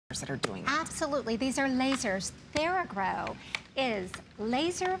that are doing that. Absolutely. These are lasers. TheraGrow is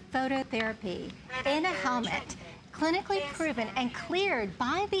laser phototherapy in a helmet, clinically proven and cleared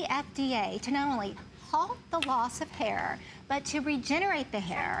by the FDA to not only halt the loss of hair, but to regenerate the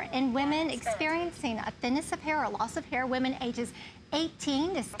hair in women experiencing a thinness of hair or loss of hair, women ages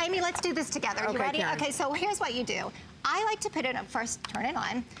 18 to... Amy, let's do this together. You ready? Karen. Okay, so here's what you do. I like to put it on first, turn it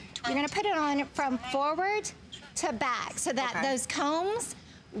on. You're gonna put it on from forward to back so that those combs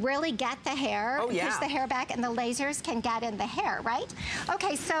really get the hair, push the hair back, and the lasers can get in the hair, right?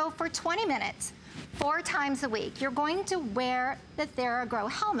 Okay, so for 20 minutes, 4 times a week, you're going to wear the TheraGrow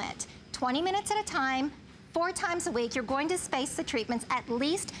helmet. 20 minutes at a time, 4 times a week. You're going to space the treatments at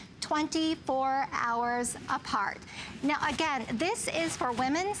least 24 hours apart. Now, again, this is for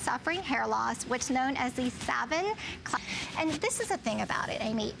women suffering hair loss, which is known as the Savin class. And this is the thing about it,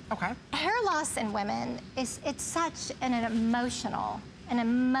 Amy. Okay. Hair loss in women it's such an emotional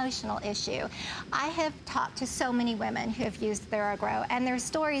issue. I have talked to so many women who have used TheraGrow, and their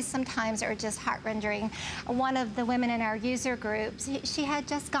stories sometimes are just heart-rending. One of the women in our user groups, she had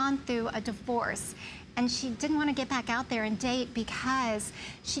just gone through a divorce, and she didn't want to get back out there and date because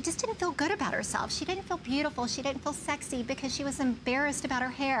she just didn't feel good about herself. She didn't feel beautiful. She didn't feel sexy because she was embarrassed about her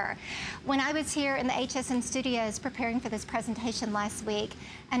hair. When I was here in the HSN studios preparing for this presentation last week,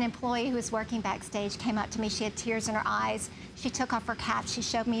 an employee who was working backstage came up to me. She had tears in her eyes. She took off her cap. She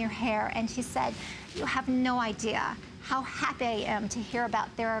showed me her hair, and she said, "You have no idea how happy I am to hear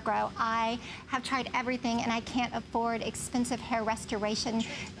about TheraGrow. I have tried everything and I can't afford expensive hair restoration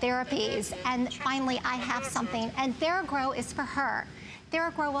therapies. And finally, I have something, and TheraGrow is for her.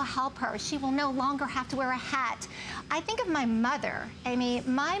 TheraGrow will help her. She will no longer have to wear a hat." I think of my mother, Amy.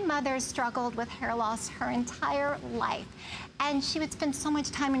 My mother struggled with hair loss her entire life. And she would spend so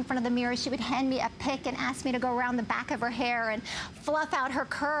much time in front of the mirror. She would hand me a pick and ask me to go around the back of her hair and fluff out her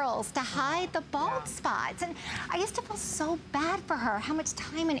curls to hide the bald spots. And I used to feel so bad for her, how much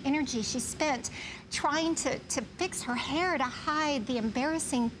time and energy she spent trying to fix her hair to hide the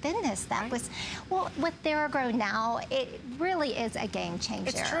embarrassing thinness that was. Well, with TheraGrow now, it really is a game changer.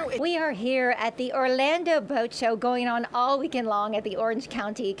 It's true. We are here at the Orlando Boat Show going on all weekend long at the Orange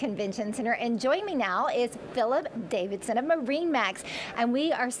County Convention Center. And joining me now is Philip Davidson of MarineMax. And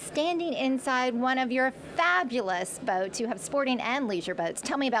we are standing inside one of your fabulous boats. You have sporting and leisure boats.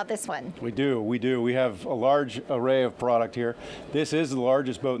 Tell me about this one. We do. We have a large array of product here. This is the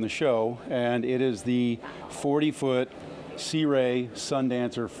largest boat in the show, and it is the 40-foot Sea Ray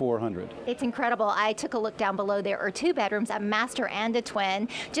Sundancer 400. It's incredible. I took a look down below. There are 2 bedrooms, a master and a twin.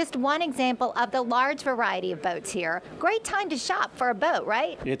 Just one example of the large variety of boats here. Great time to shop for a boat,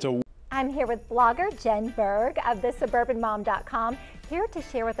 right? I'm here with blogger Jen Berg of thesuburbanmom.com, here to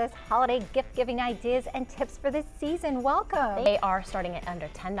share with us holiday gift-giving ideas and tips for this season. Welcome. They are starting at under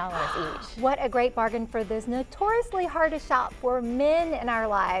 $10 each. What a great bargain for those notoriously hard to shop for men in our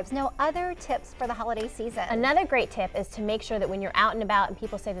lives. No other tips for the holiday season? Another great tip is to make sure that when you're out and about and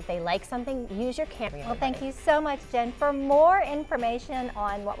people say that they like something, use your camera. Well, thank you so much, Jen. For more information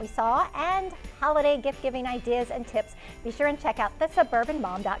on what we saw and holiday gift-giving ideas and tips, be sure and check out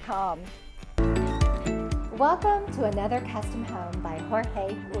thesuburbanmom.com. Welcome to another custom home by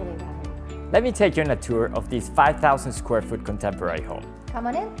Jorge Uliramu. Let me take you on a tour of this 5,000 square foot contemporary home. Come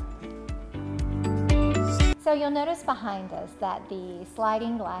on in. So you'll notice behind us that the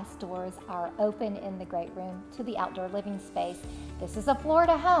sliding glass doors are open in the great room to the outdoor living space. This is a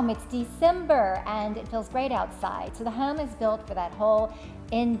Florida home. It's December and it feels great outside. So the home is built for that whole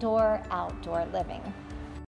indoor-outdoor living.